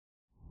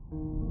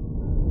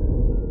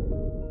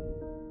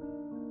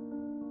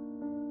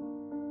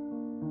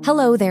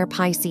Hello there,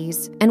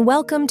 Pisces, and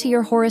welcome to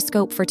your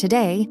horoscope for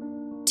today,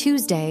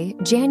 Tuesday,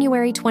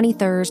 January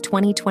 23rd,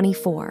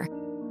 2024.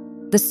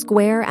 The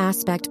square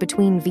aspect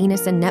between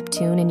Venus and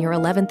Neptune in your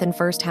 11th and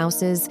 1st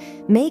houses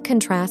may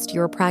contrast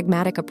your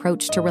pragmatic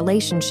approach to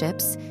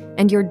relationships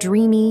and your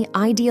dreamy,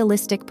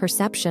 idealistic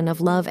perception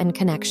of love and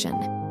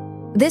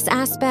connection. This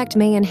aspect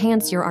may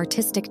enhance your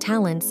artistic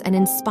talents and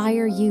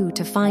inspire you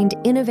to find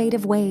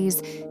innovative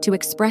ways to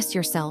express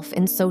yourself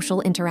in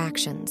social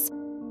interactions.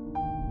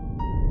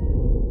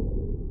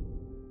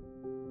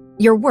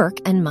 Your work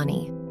and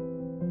money.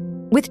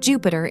 With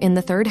Jupiter in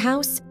the 3rd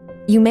house,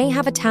 you may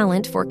have a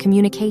talent for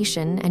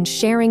communication and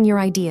sharing your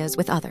ideas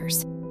with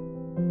others.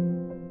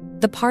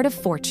 The part of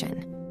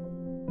fortune.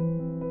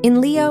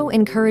 In Leo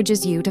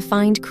encourages you to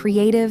find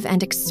creative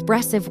and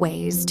expressive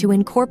ways to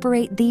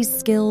incorporate these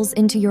skills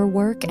into your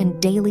work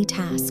and daily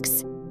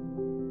tasks.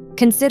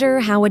 Consider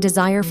how a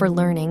desire for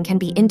learning can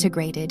be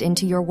integrated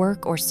into your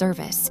work or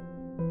service.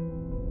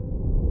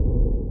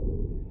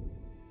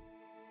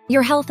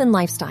 Your health and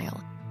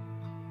lifestyle.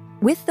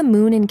 With the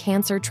moon in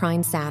Cancer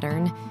trine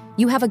Saturn,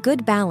 you have a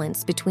good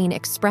balance between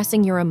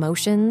expressing your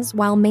emotions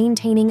while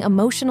maintaining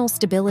emotional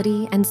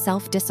stability and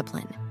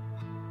self-discipline.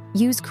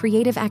 Use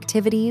creative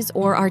activities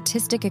or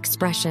artistic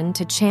expression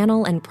to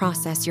channel and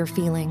process your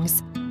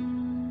feelings.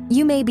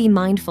 You may be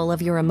mindful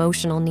of your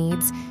emotional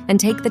needs and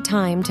take the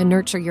time to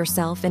nurture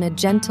yourself in a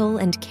gentle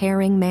and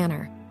caring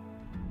manner.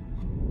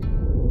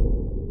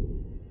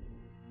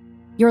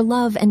 Your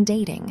love and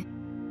dating.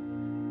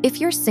 If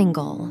you're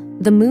single,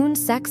 the moon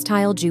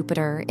sextile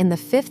Jupiter in the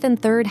 5th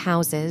and 3rd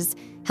houses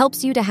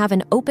helps you to have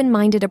an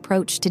open-minded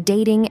approach to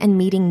dating and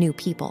meeting new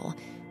people,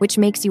 which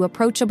makes you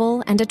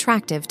approachable and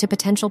attractive to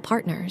potential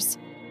partners.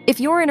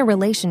 If you're in a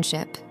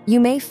relationship, you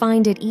may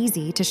find it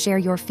easy to share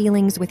your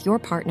feelings with your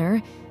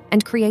partner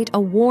and create a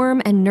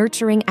warm and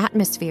nurturing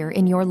atmosphere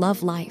in your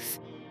love life.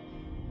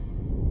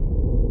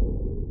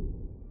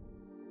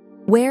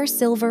 Wear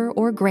silver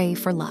or gray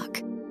for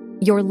luck.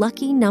 Your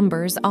lucky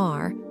numbers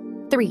are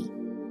 3,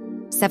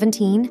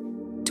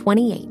 17,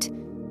 28,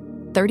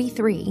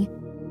 33,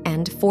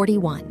 and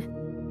 41.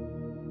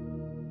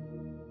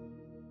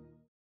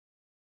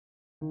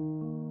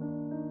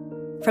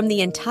 From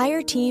the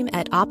entire team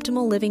at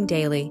Optimal Living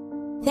Daily,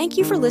 thank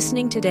you for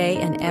listening today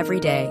and every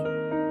day.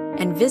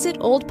 And visit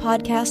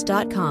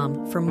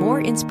oldpodcast.com for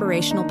more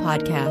inspirational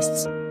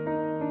podcasts.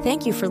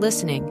 Thank you for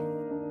listening.